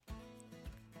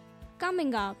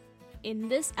Coming up in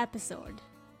this episode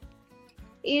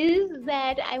is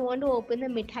that I want to open a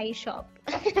mithai shop.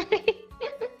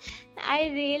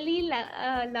 I really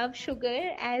love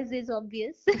sugar, as is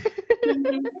obvious.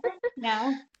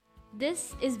 Yeah.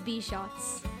 This is B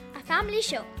Shots. A family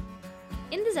show.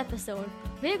 In this episode,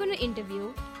 we're going to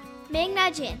interview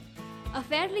Meghna Jain a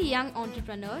fairly young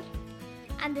entrepreneur.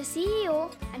 and the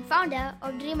CEO and founder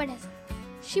of Dream a Dozen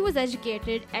She was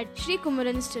educated at Sri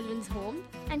Kumaran's Children's Home.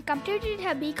 and completed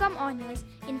her BCom honors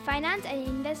in finance and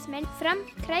investment from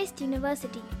Christ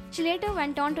University. She later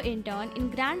went on to intern in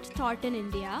Grant Thornton,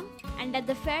 India, and at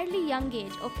the fairly young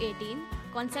age of 18,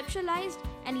 conceptualized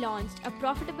and launched a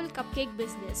profitable cupcake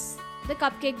business, the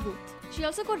Cupcake Booth. She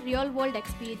also got real-world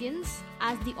experience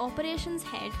as the operations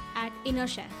head at Inner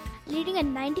Chef. Leading a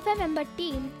 95-member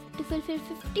team to fulfill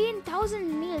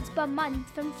 15,000 meals per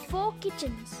month from 4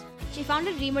 kitchens. She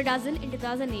founded Dream a Dozen in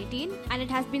 2018, and it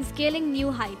has been scaling new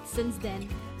heights since then.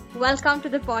 Welcome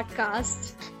to the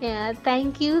podcast. Yeah,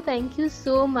 thank you. Thank you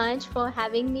so much for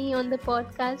having me on the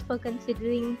podcast, for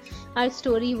considering our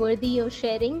story worthy of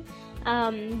sharing.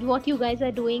 What you guys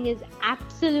are doing is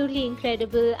absolutely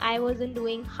incredible. I wasn't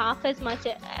doing half as much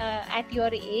at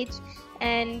your age.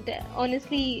 And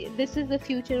honestly, this is the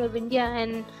future of India,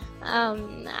 and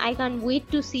I can't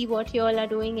wait to see what you all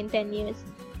are doing in 10 years.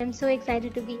 I'm so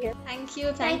excited to be here. Thank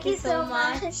you. Thank you so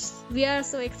much. We are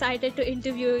so excited to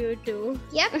interview you too.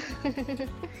 Yep.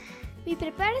 We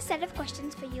prepared a set of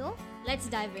questions for you. Let's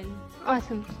dive in.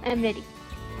 Awesome. I'm ready.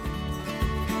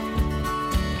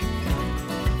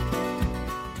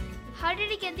 How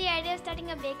did you get the idea of starting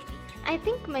a bakery? I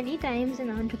think many times in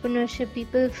entrepreneurship,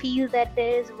 people feel that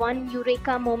there is one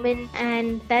eureka moment,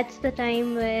 and that's the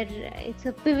time where it's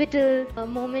a pivotal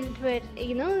moment where,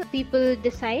 people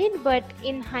decide. But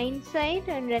in hindsight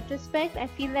and retrospect, I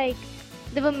feel like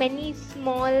there were many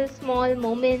small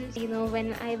moments,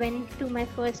 when I went to my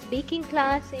first baking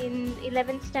class in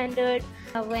 11th standard,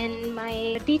 when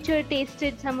my teacher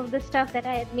tasted some of the stuff that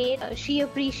I had made, she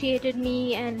appreciated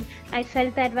me and I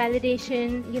felt that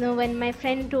validation. When my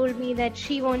friend told me that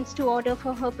she wants to order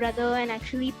for her brother and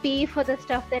actually pay for the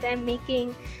stuff that I'm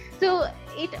making. So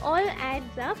it all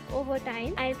adds up over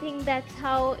time. I think that's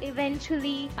how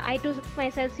eventually I took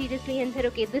myself seriously and said,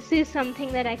 okay, this is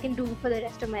something that I can do for the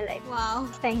rest of my life. Wow.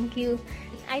 Thank you.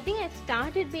 I think I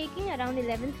started baking around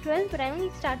 11th, 12th, but I only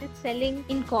started selling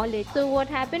in college. So what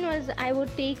happened was I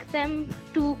would take them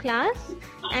to class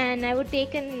and I would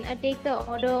take the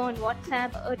order on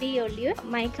WhatsApp a day earlier.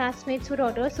 My classmates would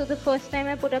order. So the first time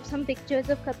I put up some pictures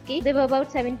of cupcakes, there were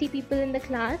about 70 people in the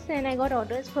class and I got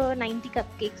orders for 90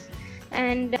 cupcakes.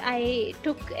 And I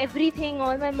took everything,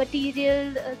 all my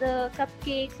material, the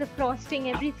cupcakes, the frosting,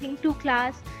 everything to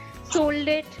class, sold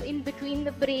it in between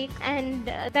the break, and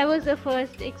that was the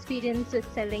first experience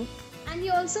with selling. And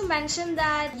you also mentioned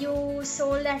that you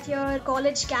sold at your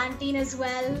college canteen as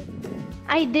well.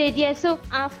 I did, yeah. So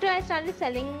after I started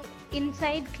selling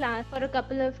inside class for a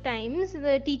couple of times,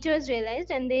 the teachers realized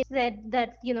and they said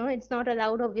that, it's not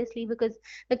allowed, obviously, because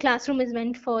the classroom is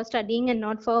meant for studying and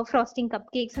not for frosting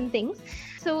cupcakes and things.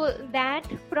 So that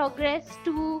progressed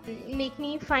to make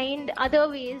me find other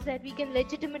ways that we can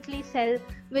legitimately sell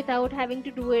without having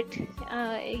to do it,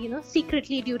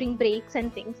 secretly during breaks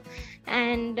and things.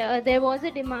 And there was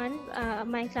a demand.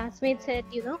 My classmates said,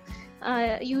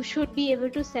 you should be able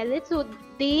to sell it. So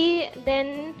they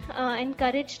then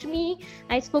encouraged me.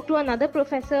 I spoke to another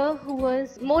professor who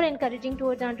was more encouraging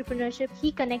towards entrepreneurship.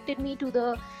 He connected me to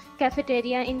the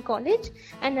cafeteria in college,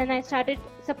 and then I started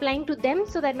supplying to them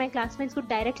so that my classmates could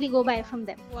directly go buy from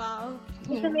them. Wow.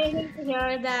 It's amazing to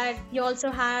hear that you also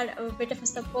had a bit of a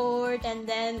support, and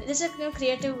then this is a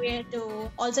creative way to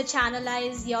also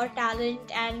channelize your talent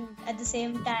and at the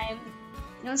same time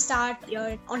start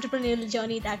your entrepreneurial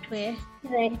journey that way.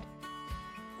 Right.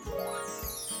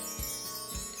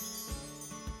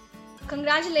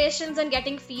 Congratulations on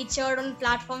getting featured on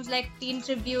platforms like Teen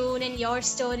Tribune and Your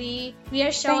Story. We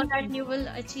are sure that you will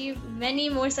achieve many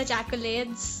more such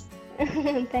accolades.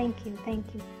 Thank you.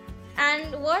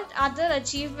 And what other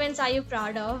achievements are you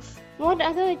proud of? What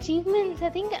other achievements? I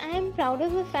think I am proud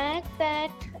of the fact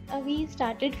that we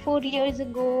started 4 years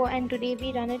ago and today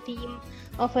we run a team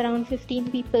of around 15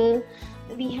 people.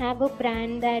 We have a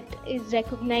brand that is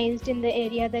recognized in the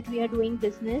area that we are doing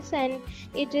business, and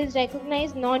it is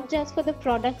recognized not just for the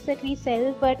products that we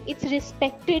sell, but it's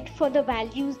respected for the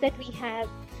values that we have.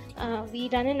 We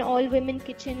run an all-women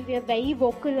kitchen. We are very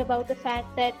vocal about the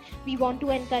fact that we want to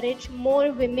encourage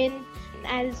more women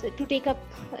as to take up,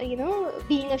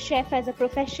 being a chef as a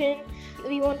profession.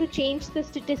 We want to change the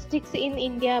statistics in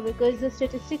India, because the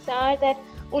statistics are that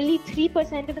only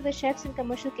 3% of the chefs in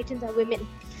commercial kitchens are women.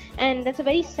 And that's a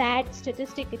very sad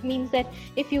statistic. It means that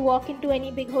if you walk into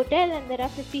any big hotel and there are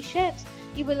 50 chefs,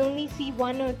 you will only see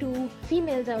 1 or 2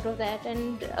 females out of that.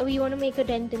 And we want to make a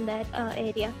dent in that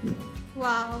area.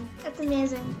 Wow, That's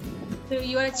amazing. so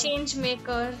you are a change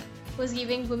maker who's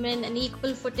giving women an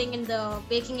equal footing in the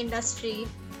baking industry.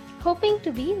 Hoping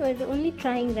to be, we're only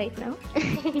trying right now.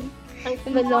 We have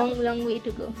a long way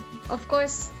to go. Of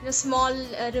course, the small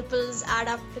ripples add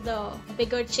up to the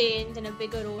bigger change and a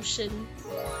bigger ocean.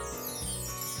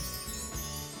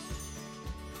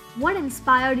 What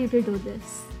inspired you to do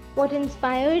this? What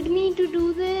inspired me to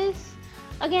do this?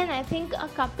 Again, I think a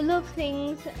couple of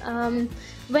things.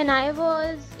 When I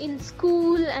was in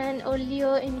school and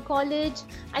earlier in college,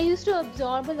 I used to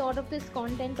absorb a lot of this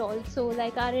content also.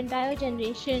 Like our entire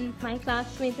generation, my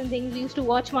classmates and things, we used to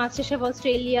watch MasterChef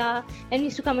Australia and we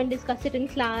used to come and discuss it in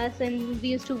class, and we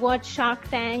used to watch Shark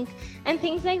Tank and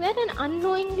things like that. And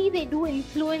unknowingly, they do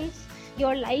influence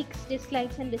your likes,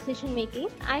 dislikes, and decision making.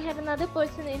 I had another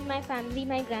person in my family,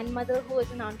 my grandmother, who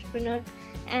was an entrepreneur,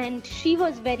 and she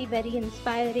was very, very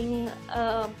inspiring.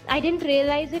 I didn't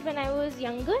realize it when I was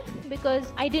younger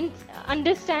because I didn't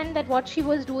understand that what she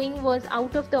was doing was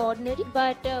out of the ordinary.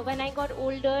 But when I got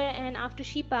older and after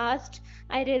she passed,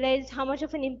 I realized how much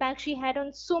of an impact she had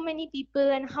on so many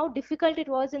people and how difficult it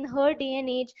was in her day and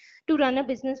age to run a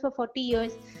business for 40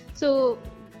 years. So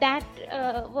that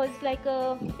was like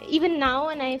even now,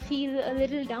 and I feel a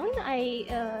little down,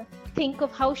 I think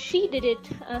of how she did it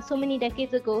so many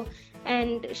decades ago,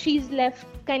 and she's left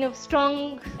kind of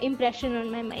strong impression on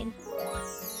my mind.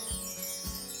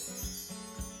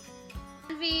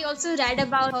 We also read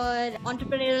about her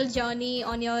entrepreneurial journey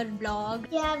on your blog.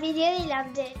 Yeah, we really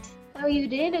loved it. Oh, you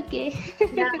did? Okay.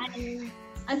 Yeah, and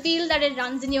I feel that it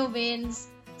runs in your veins.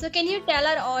 So can you tell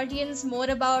our audience more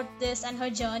about this and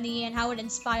her journey and how it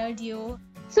inspired you?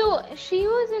 So she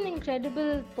was an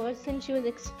incredible person. She was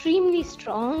extremely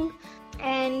strong,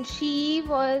 and she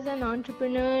was an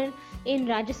entrepreneur in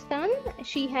Rajasthan.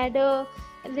 She had a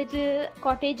little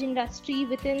cottage industry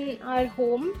within our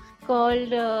home called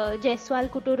Jaiswal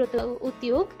Kutir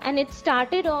Udyog, and it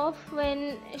started off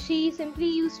when she simply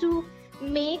used to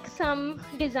make some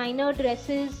designer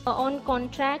dresses on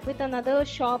contract with another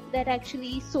shop that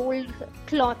actually sold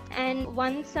cloth. And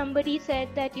once somebody said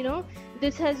that,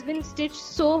 this has been stitched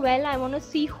so well, I want to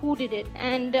see who did it.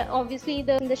 And obviously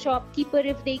the shopkeeper,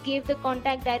 if they gave the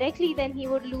contact directly, then he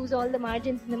would lose all the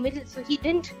margins in the middle, so he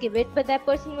didn't give it. But that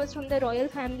person was from the royal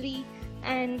family,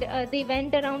 and they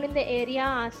went around in the area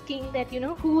asking that,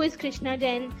 who is Krishna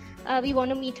Jain, we want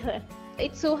to meet her.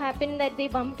 It so happened that they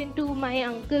bumped into my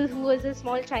uncle, who was a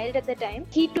small child at the time.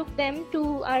 He took them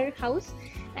to our house,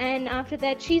 and after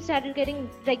that she started getting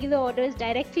regular orders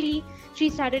directly. She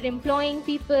started employing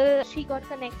people. She got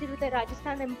connected with the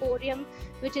Rajasthan Emporium,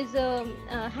 which is a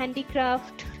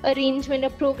handicraft arrangement, a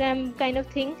program kind of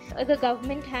thing the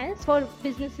government has for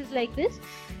businesses like this.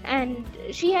 And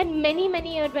she had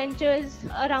many adventures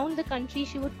around the country.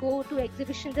 She would go to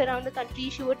exhibitions around the country.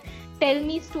 She would tell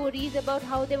me stories about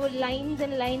how there were lines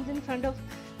and lines in front of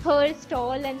her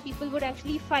stall, and people would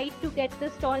actually fight to get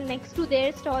the stall next to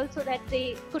their stall so that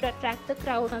they could attract the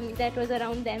crowd that was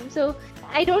around them. So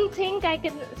I don't think I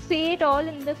can say it all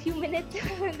in the few minutes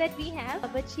that we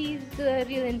have, but she's a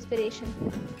real inspiration.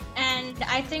 And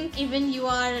I think even you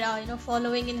are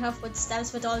following in her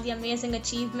footsteps with all the amazing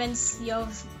achievements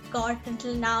you've got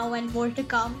until now and more to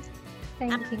come.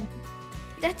 Thank you.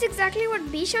 That's exactly what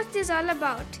BShots is all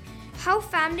about. How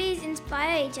families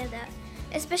inspire each other,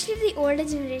 especially the older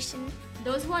generation.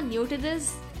 Those who are new to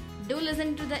this, do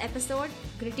listen to the episode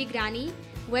Gritty Granny,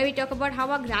 where we talk about how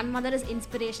our grandmother is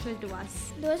inspirational to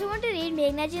us. Those who want to read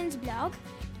Meghna Jain's blog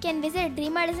can visit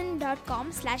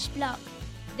dreamartisan.com/blog.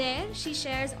 There, she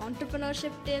shares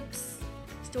entrepreneurship tips,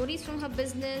 stories from her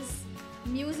business,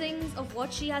 musings of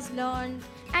what she has learned.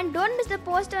 And don't miss the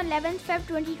post on 11th Feb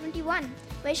 2021,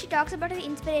 where she talks about her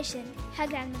inspiration, her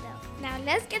grandmother. Now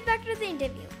let's get back to the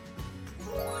interview.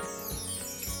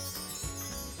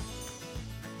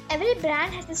 Every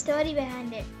brand has a story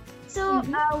behind it. So,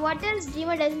 what does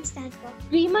Dreamer Dozen stand for?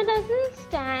 Dreamer Dozen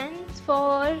stands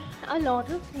for a lot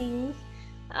of things,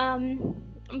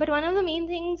 but one of the main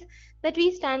things that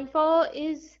we stand for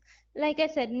is, like I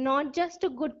said, not just a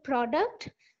good product,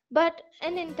 but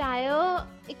an entire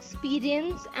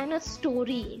experience and a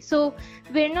story. So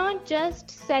we're not just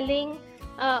selling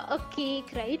a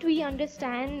cake, right? We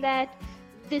understand that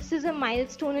this is a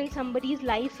milestone in somebody's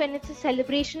life and it's a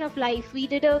celebration of life. We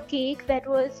did a cake that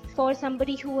was for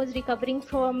somebody who was recovering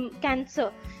from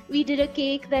cancer. We did a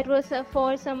cake that was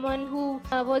for someone who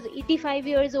was 85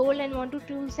 years old and wanted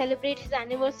to celebrate his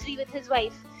anniversary with his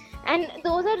wife. And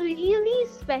those are really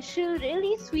special,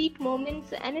 really sweet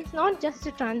moments, and it's not just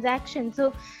a transaction.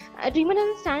 So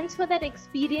Dreamadhan stands for that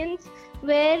experience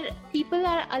where people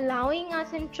are allowing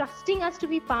us and trusting us to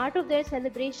be part of their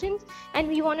celebrations, and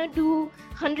we want to do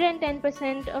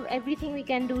 110% of everything we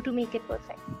can do to make it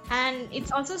perfect. And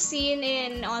it's also seen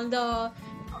in all the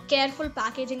careful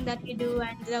packaging that you do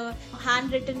and the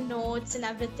handwritten notes and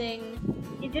everything.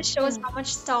 It just shows how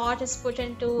much thought is put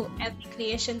into every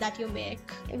creation that you make.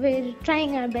 We're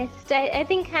trying our best. I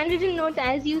think handwritten notes,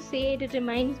 as you say it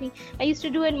reminds me. I used to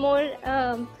do it more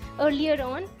earlier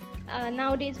on.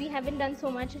 Nowadays we haven't done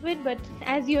so much of it, but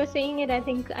as you're saying it, I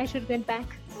think I should get back.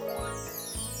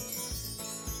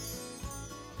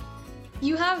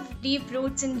 You have deep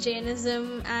roots in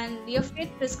Jainism and your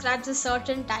faith prescribes a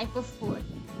certain type of food.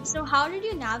 So how did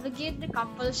you navigate the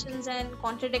compulsions and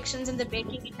contradictions in the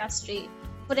baking industry?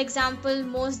 For example,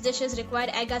 most dishes require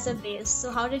egg as a base.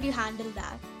 So how did you handle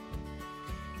that?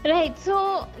 Right,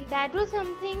 so that was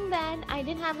something that I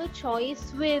didn't have a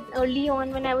choice with early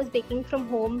on when I was baking from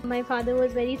home. My father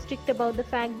was very strict about the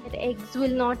fact that eggs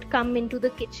will not come into the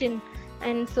kitchen.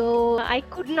 And so I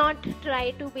could not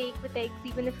try to bake with eggs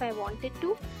even if I wanted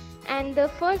to. And the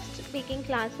first baking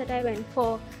class that I went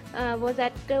for was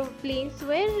at a place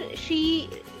where she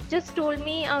just told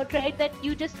me outright that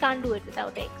you just can't do it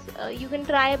without eggs. You can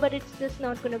try, but it's just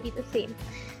not going to be the same.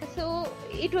 So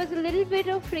it was a little bit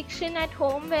of friction at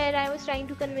home where I was trying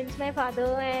to convince my father,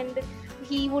 and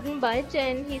he wouldn't budge.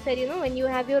 And he said, when you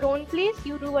have your own place,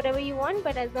 you do whatever you want,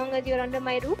 but as long as you're under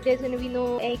my roof, there's going to be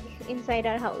no egg inside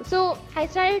our house. So I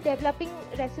started developing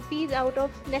recipes out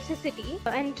of necessity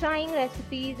and trying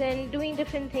recipes and doing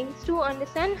different things to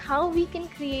understand how we can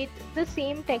create the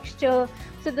same texture,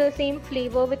 so the same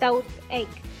flavor without egg.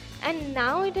 And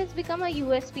now it has become a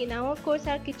USP. Now, of course,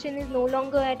 our kitchen is no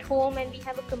longer at home and we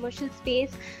have a commercial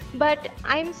space, but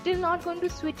I'm still not going to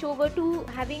switch over to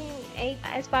having egg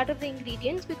as part of the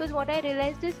ingredients, because what I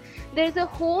realized is there's a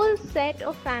whole set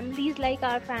of families like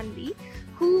our family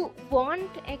who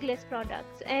want eggless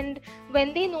products, and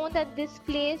when they know that this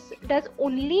place does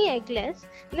only eggless,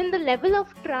 then the level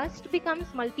of trust becomes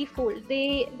multifold.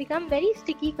 They become very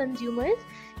sticky consumers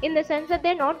in the sense that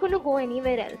they're not going to go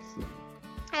anywhere else.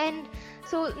 And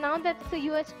so now that's a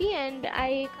USP and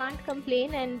I can't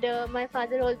complain, and my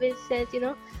father always says,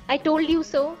 I told you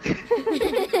so.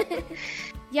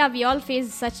 Yeah, we all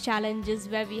face such challenges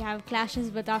where we have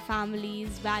clashes with our families,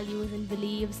 values and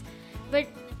beliefs, but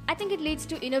I think it leads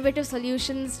to innovative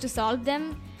solutions to solve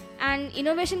them, and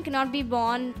innovation cannot be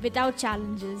born without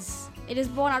challenges. It is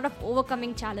born out of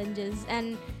overcoming challenges,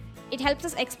 and it helps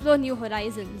us explore new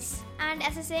horizons. And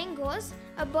as the saying goes,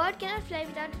 a bird cannot fly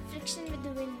without friction with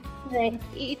the wind. Right.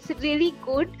 It's really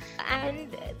good,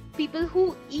 and people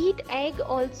who eat egg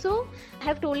also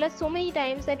have told us so many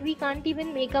times that we can't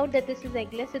even make out that this is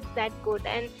eggless, it's that good.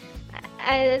 And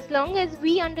as long as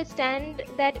we understand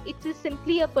that it is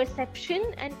simply a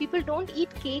perception and people don't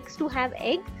eat cakes to have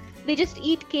egg, they just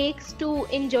eat cakes to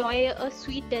enjoy a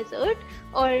sweet dessert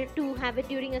or to have it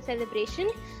during a celebration,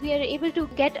 we are able to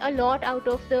get a lot out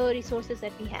of the resources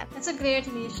that we have. That's a great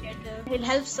initiative. It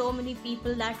helps so many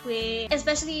people that way,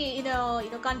 especially in a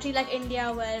country like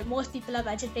India where most people are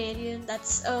vegetarian.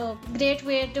 That's a great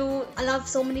way to allow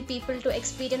so many people to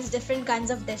experience different kinds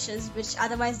of dishes which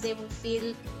otherwise they would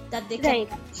feel that they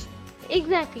can't. Right.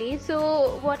 Exactly.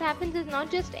 So what happens is not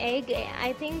just egg.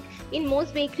 I think in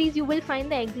most bakeries you will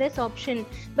find the eggless option,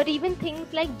 but even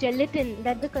things like gelatin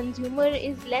that the consumer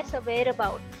is less aware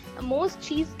about. Most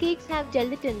cheesecakes have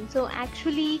gelatin, so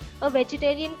actually a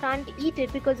vegetarian can't eat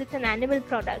it because it's an animal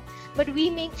product, but we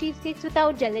make cheesecakes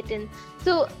without gelatin.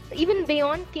 So even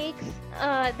beyond cakes,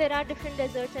 there are different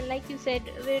desserts, and like you said,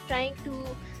 we're trying to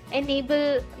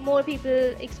enable more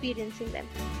people experiencing them.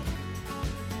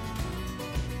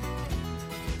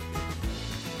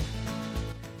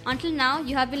 Until now,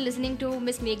 you have been listening to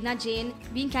Miss Meghna Jain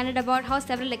being candid about how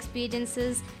several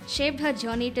experiences shaped her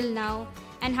journey till now,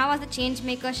 and how as a change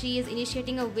maker she is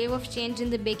initiating a wave of change in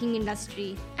the baking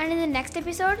industry. And in the next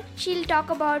episode, she'll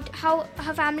talk about how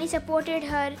her family supported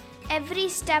her every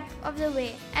step of the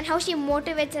way and how she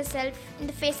motivates herself in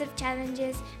the face of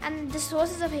challenges and the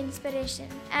sources of inspiration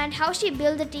and how she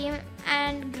builds a team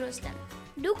and grows them.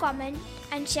 Do comment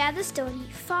and share the story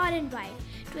far and wide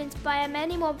to inspire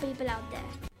many more people out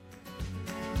there.